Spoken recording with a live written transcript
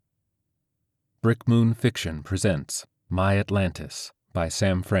Brick Moon Fiction presents My Atlantis by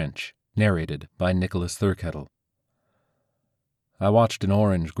Sam French, narrated by Nicholas Thurkettle. I watched an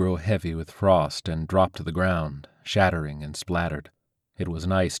orange grow heavy with frost and drop to the ground, shattering and splattered. It was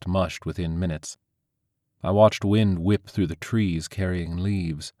an iced mush within minutes. I watched wind whip through the trees carrying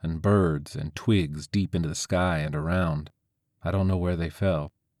leaves and birds and twigs deep into the sky and around. I don't know where they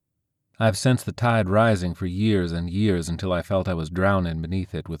fell. I've sensed the tide rising for years and years until I felt I was drowning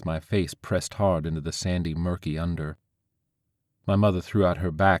beneath it with my face pressed hard into the sandy, murky under. My mother threw out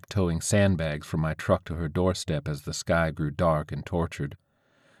her back towing sandbags from my truck to her doorstep as the sky grew dark and tortured.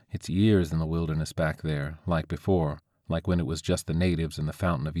 It's years in the wilderness back there, like before, like when it was just the natives and the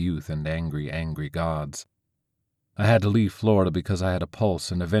Fountain of Youth and angry, angry gods. I had to leave Florida because I had a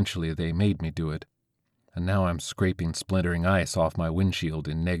pulse, and eventually they made me do it. And now I'm scraping splintering ice off my windshield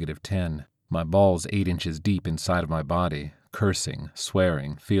in -10, my balls 8 inches deep inside of my body, cursing,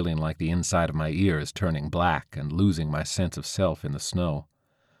 swearing, feeling like the inside of my ears turning black and losing my sense of self in the snow.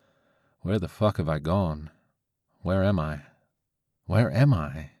 Where the fuck have I gone? Where am I? Where am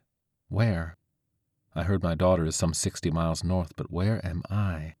I? Where? I heard my daughter is some 60 miles north, but where am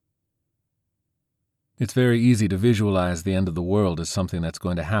I? It's very easy to visualize the end of the world as something that's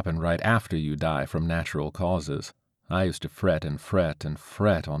going to happen right after you die from natural causes. I used to fret and fret and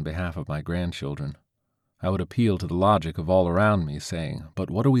fret on behalf of my grandchildren. I would appeal to the logic of all around me, saying, but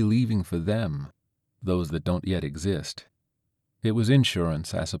what are we leaving for them, those that don't yet exist? It was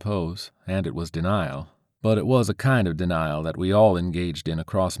insurance, I suppose, and it was denial. But it was a kind of denial that we all engaged in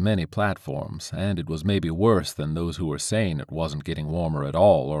across many platforms, and it was maybe worse than those who were saying it wasn't getting warmer at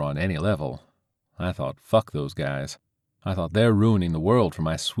all or on any level. I thought, fuck those guys. I thought they're ruining the world for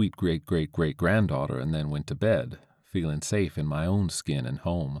my sweet great-great-great-granddaughter, and then went to bed, feeling safe in my own skin and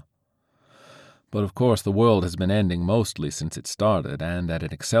home. But of course the world has been ending mostly since it started, and at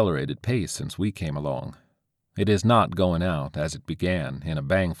an accelerated pace since we came along. It is not going out, as it began, in a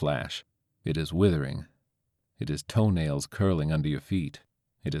bang flash. It is withering. It is toenails curling under your feet.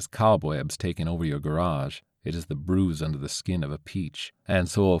 It is cobwebs taking over your garage. It is the bruise under the skin of a peach. And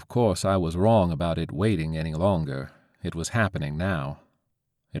so, of course, I was wrong about it waiting any longer. It was happening now.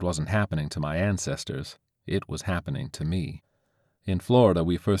 It wasn't happening to my ancestors. It was happening to me. In Florida,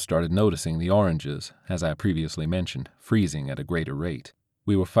 we first started noticing the oranges, as I previously mentioned, freezing at a greater rate.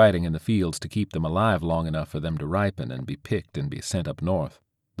 We were fighting in the fields to keep them alive long enough for them to ripen and be picked and be sent up north.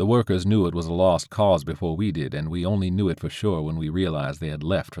 The workers knew it was a lost cause before we did, and we only knew it for sure when we realized they had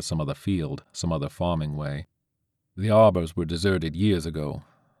left for some other field, some other farming way. The arbors were deserted years ago,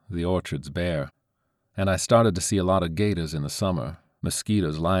 the orchards bare, and I started to see a lot of gators in the summer,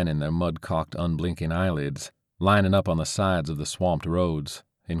 mosquitoes lining their mud-cocked, unblinking eyelids, lining up on the sides of the swamped roads,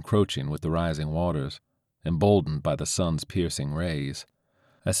 encroaching with the rising waters, emboldened by the sun's piercing rays.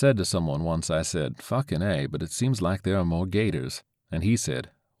 I said to someone once, I said, fucking A, but it seems like there are more gators, and he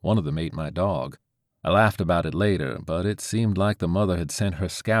said, one of them ate my dog. I laughed about it later, but it seemed like the mother had sent her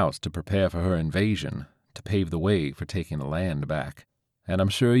scouts to prepare for her invasion, to pave the way for taking the land back. And I'm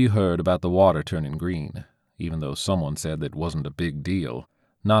sure you heard about the water turning green, even though someone said that wasn't a big deal.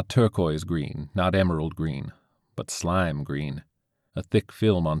 Not turquoise green, not emerald green, but slime green. A thick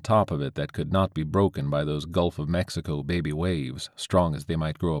film on top of it that could not be broken by those Gulf of Mexico baby waves, strong as they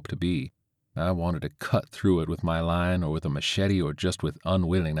might grow up to be. I wanted to cut through it with my line or with a machete or just with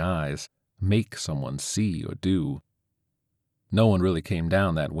unwilling eyes, make someone see or do. No one really came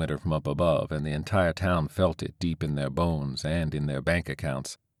down that winter from up above, and the entire town felt it deep in their bones and in their bank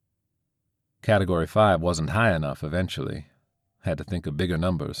accounts. Category 5 wasn't high enough eventually. Had to think of bigger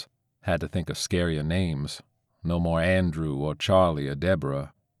numbers. Had to think of scarier names. No more Andrew or Charlie or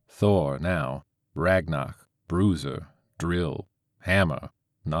Deborah. Thor now. Ragnar. Bruiser. Drill. Hammer.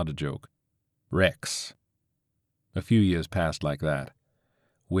 Not a joke. Rex. A few years passed like that.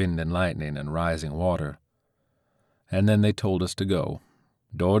 Wind and lightning and rising water. And then they told us to go.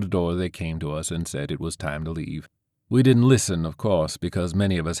 Door to door they came to us and said it was time to leave. We didn't listen, of course, because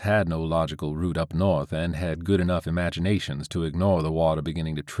many of us had no logical route up north and had good enough imaginations to ignore the water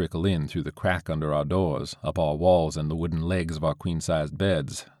beginning to trickle in through the crack under our doors, up our walls and the wooden legs of our queen-sized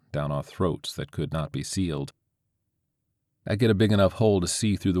beds, down our throats that could not be sealed. I get a big enough hole to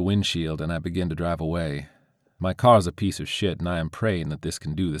see through the windshield and I begin to drive away. My car's a piece of shit and I am praying that this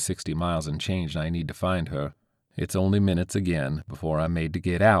can do the 60 miles and change I need to find her. It's only minutes again before I'm made to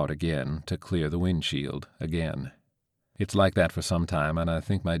get out again to clear the windshield again. It's like that for some time, and I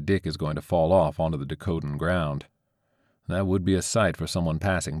think my dick is going to fall off onto the Dakotan ground. That would be a sight for someone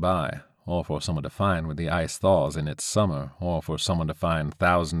passing by, or for someone to find when the ice thaws in its summer, or for someone to find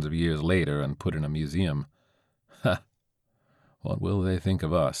thousands of years later and put in a museum. Ha! What will they think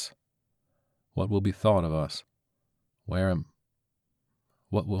of us? What will be thought of us?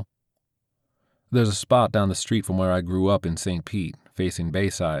 What will... There's a spot down the street from where I grew up in St. Pete, facing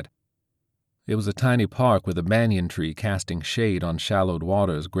Bayside. It was a tiny park with a banyan tree casting shade on shallowed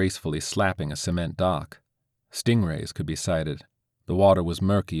waters gracefully slapping a cement dock. Stingrays could be sighted. The water was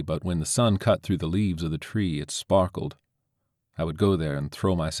murky, but when the sun cut through the leaves of the tree, it sparkled. I would go there and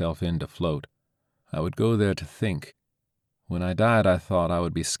throw myself in to float. I would go there to think. When I died, I thought I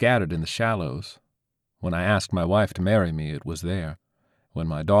would be scattered in the shallows. When I asked my wife to marry me, it was there. When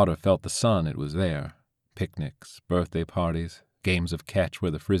my daughter felt the sun, it was there. Picnics, birthday parties, games of catch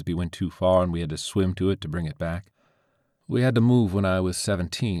where the frisbee went too far and we had to swim to it to bring it back. We had to move when I was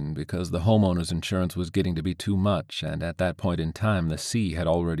 17 because the homeowner's insurance was getting to be too much, and at that point in time the sea had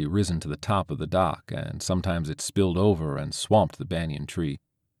already risen to the top of the dock, and sometimes it spilled over and swamped the banyan tree.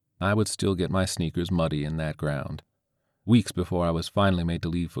 I would still get my sneakers muddy in that ground. Weeks before I was finally made to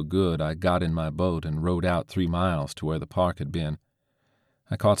leave for good, I got in my boat and rowed out 3 miles to where the park had been.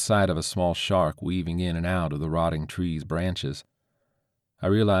 I caught sight of a small shark weaving in and out of the rotting tree's branches. I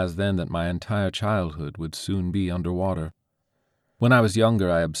realized then that my entire childhood would soon be underwater. When I was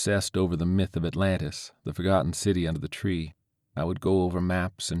younger, I obsessed over the myth of Atlantis, the forgotten city under the tree. I would go over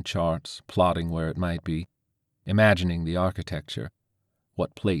maps and charts, plotting where it might be, imagining the architecture,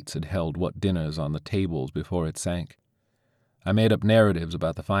 what plates had held what dinners on the tables before it sank. I made up narratives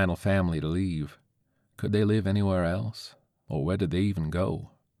about the final family to leave. Could they live anywhere else? Or where did they even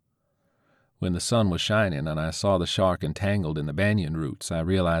go? When the sun was shining and I saw the shark entangled in the banyan roots, I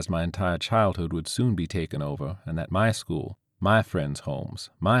realized my entire childhood would soon be taken over and that my school, my friends' homes,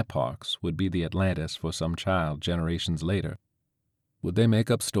 my parks would be the Atlantis for some child generations later. Would they make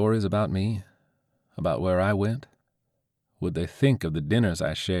up stories about me? About where I went? Would they think of the dinners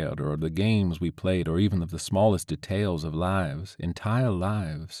I shared or of the games we played or even of the smallest details of lives, entire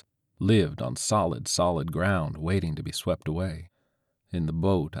lives, lived on solid ground waiting to be swept away? In the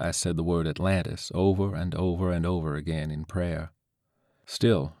boat, I said the word Atlantis over and over and over again in prayer.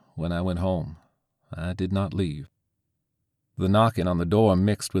 Still, when I went home, I did not leave. The knocking on the door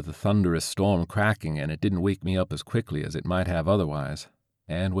mixed with the thunderous storm cracking, and it didn't wake me up as quickly as it might have otherwise.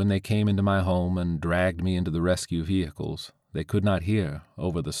 And when they came into my home and dragged me into the rescue vehicles, they could not hear,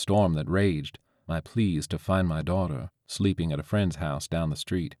 over the storm that raged, my pleas to find my daughter, sleeping at a friend's house down the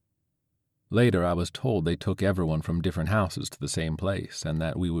street. Later, I was told they took everyone from different houses to the same place, and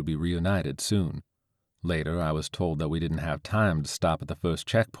that we would be reunited soon. Later, I was told that we didn't have time to stop at the first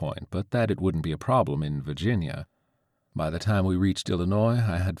checkpoint, but that it wouldn't be a problem in Virginia. By the time we reached Illinois,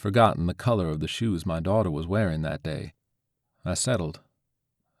 I had forgotten the color of the shoes my daughter was wearing that day. I settled.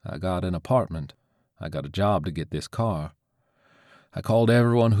 I got an apartment. I got a job to get this car. I called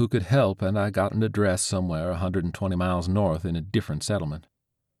everyone who could help, and I got an address somewhere 120 miles north in a different settlement.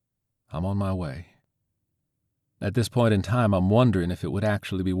 I'm on my way. At this point in time, I'm wondering if it would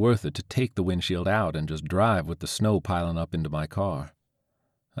actually be worth it to take the windshield out and just drive with the snow piling up into my car.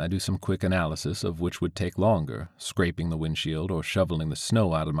 I do some quick analysis of which would take longer, scraping the windshield or shoveling the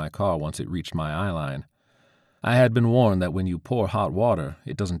snow out of my car once it reached my eyeline. I had been warned that when you pour hot water,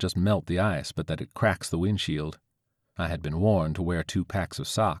 it doesn't just melt the ice, but that it cracks the windshield. I had been warned to wear 2 packs of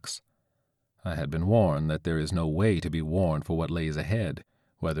socks. I had been warned that there is no way to be warned for what lays ahead,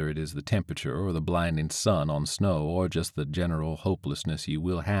 whether it is the temperature or the blinding sun on snow or just the general hopelessness you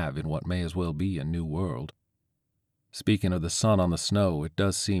will have in what may as well be a new world. Speaking of the sun on the snow, it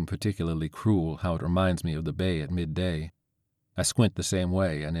does seem particularly cruel how it reminds me of the bay at midday. I squint the same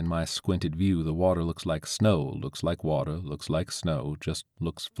way, and in my squinted view the water looks like snow, looks like water, looks like snow, just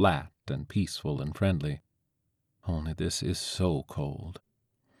looks flat and peaceful and friendly. Only this is so cold.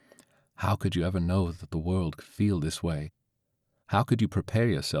 How could you ever know that the world could feel this way? How could you prepare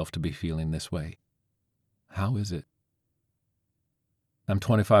yourself to be feeling this way? How is it? I'm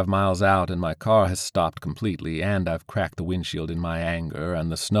 25 miles out and my car has stopped completely, and I've cracked the windshield in my anger,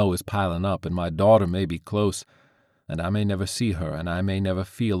 and the snow is piling up, and my daughter may be close, and I may never see her, and I may never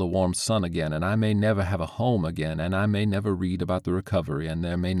feel a warm sun again, and I may never have a home again, and I may never read about the recovery, and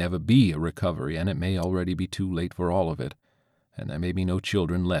there may never be a recovery, and it may already be too late for all of it. And there may be no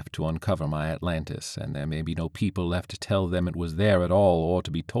children left to uncover my Atlantis, and there may be no people left to tell them it was there at all, or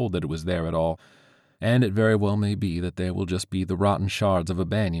to be told that it was there at all, and it very well may be that there will just be the rotten shards of a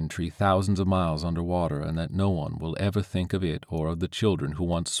banyan tree thousands of miles underwater, and that no one will ever think of it or of the children who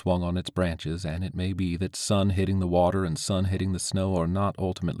once swung on its branches, and it may be that sun hitting the water and sun hitting the snow are not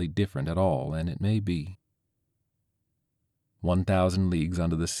ultimately different at all, and it may be. 1,000 leagues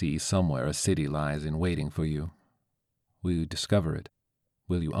under the sea somewhere a city lies in waiting for you. Will you discover it?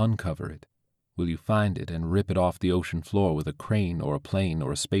 Will you uncover it? Will you find it and rip it off the ocean floor with a crane or a plane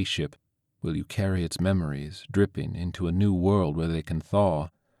or a spaceship? Will you carry its memories, dripping, into a new world where they can thaw?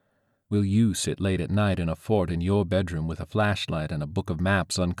 Will you sit late at night in a fort in your bedroom with a flashlight and a book of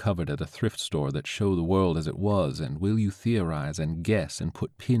maps uncovered at a thrift store that show the world as it was, and will you theorize and guess and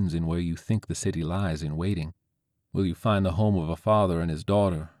put pins in where you think the city lies in waiting? Will you find the home of a father and his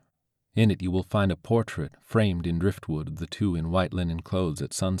daughter? In it you will find a portrait, framed in driftwood, of the two in white linen clothes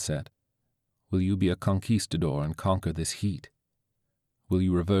at sunset. Will you be a conquistador and conquer this heat? Will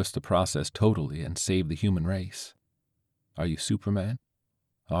you reverse the process totally and save the human race? Are you Superman?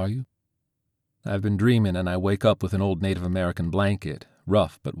 Are you? I've been dreaming, and I wake up with an old Native American blanket,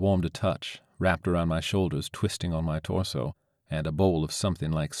 rough but warm to touch, wrapped around my shoulders, twisting on my torso, and a bowl of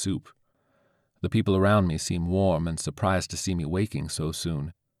something like soup. The people around me seem warm and surprised to see me waking so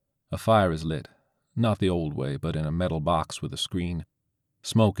soon. A fire is lit, not the old way, but in a metal box with a screen.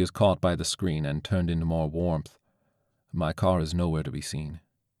 Smoke is caught by the screen and turned into more warmth. My car is nowhere to be seen.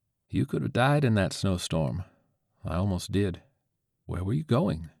 You could have died in that snowstorm. I almost did. Where were you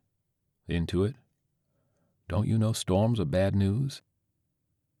going? Into it. Don't you know storms are bad news?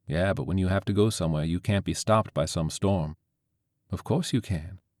 Yeah, but when you have to go somewhere, you can't be stopped by some storm. Of course you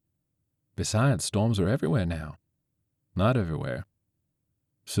can. Besides, storms are everywhere now. Not everywhere.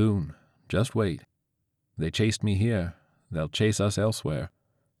 Soon. Just wait. They chased me here. They'll chase us elsewhere.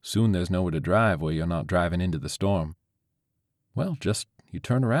 Soon there's nowhere to drive where you're not driving into the storm. Well, just you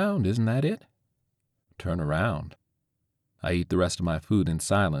turn around, isn't that it? Turn around. I eat the rest of my food in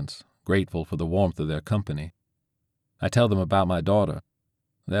silence, grateful for the warmth of their company. I tell them about my daughter.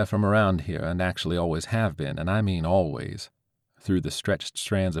 They're from around here and actually always have been, and I mean always. Through the stretched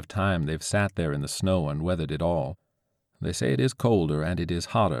strands of time they've sat there in the snow and weathered it all. They say it is colder and it is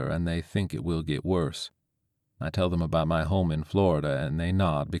hotter, and they think it will get worse. I tell them about my home in Florida, and they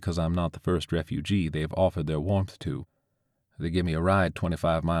nod because I'm not the first refugee they've offered their warmth to. They give me a ride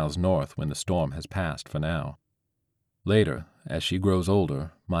 25 miles north when the storm has passed for now. Later, as she grows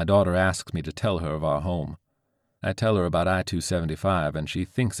older, my daughter asks me to tell her of our home. I tell her about I-275, and she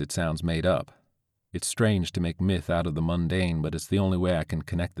thinks it sounds made up. It's strange to make myth out of the mundane, but it's the only way I can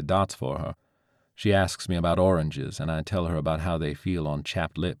connect the dots for her. She asks me about oranges, and I tell her about how they feel on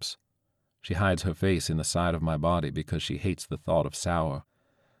chapped lips. She hides her face in the side of my body because she hates the thought of sour.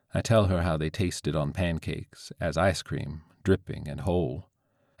 I tell her how they tasted on pancakes, as ice cream, dripping and whole.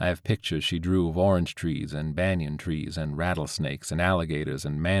 I have pictures she drew of orange trees and banyan trees and rattlesnakes and alligators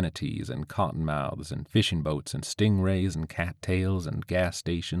and manatees and cottonmouths and fishing boats and stingrays and cattails and gas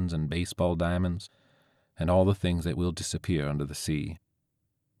stations and baseball diamonds and all the things that will disappear under the sea.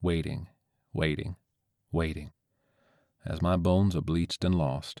 Waiting, waiting, waiting, as my bones are bleached and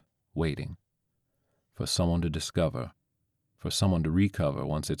lost, waiting for someone to discover, for someone to recover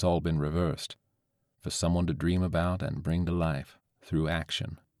once it's all been reversed, for someone to dream about and bring to life through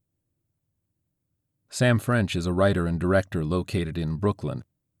action. Sam French is a writer and director located in Brooklyn.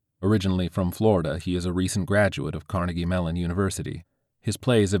 Originally from Florida, he is a recent graduate of Carnegie Mellon University. His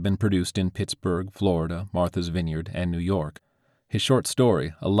plays have been produced in Pittsburgh, Florida, Martha's Vineyard, and New York. His short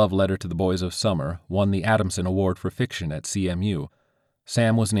story, A Love Letter to the Boys of Summer, won the Adamson Award for Fiction at CMU.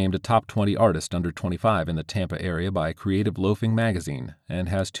 Sam was named a top 20 artist under 25 in the Tampa area by Creative Loafing magazine and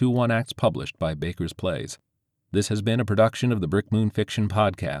has 2 one-acts published by Baker's Plays. This has been a production of the Brick Moon Fiction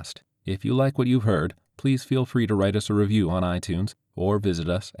Podcast. If you like what you've heard, please feel free to write us a review on iTunes or visit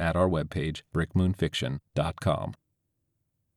us at our webpage, brickmoonfiction.com.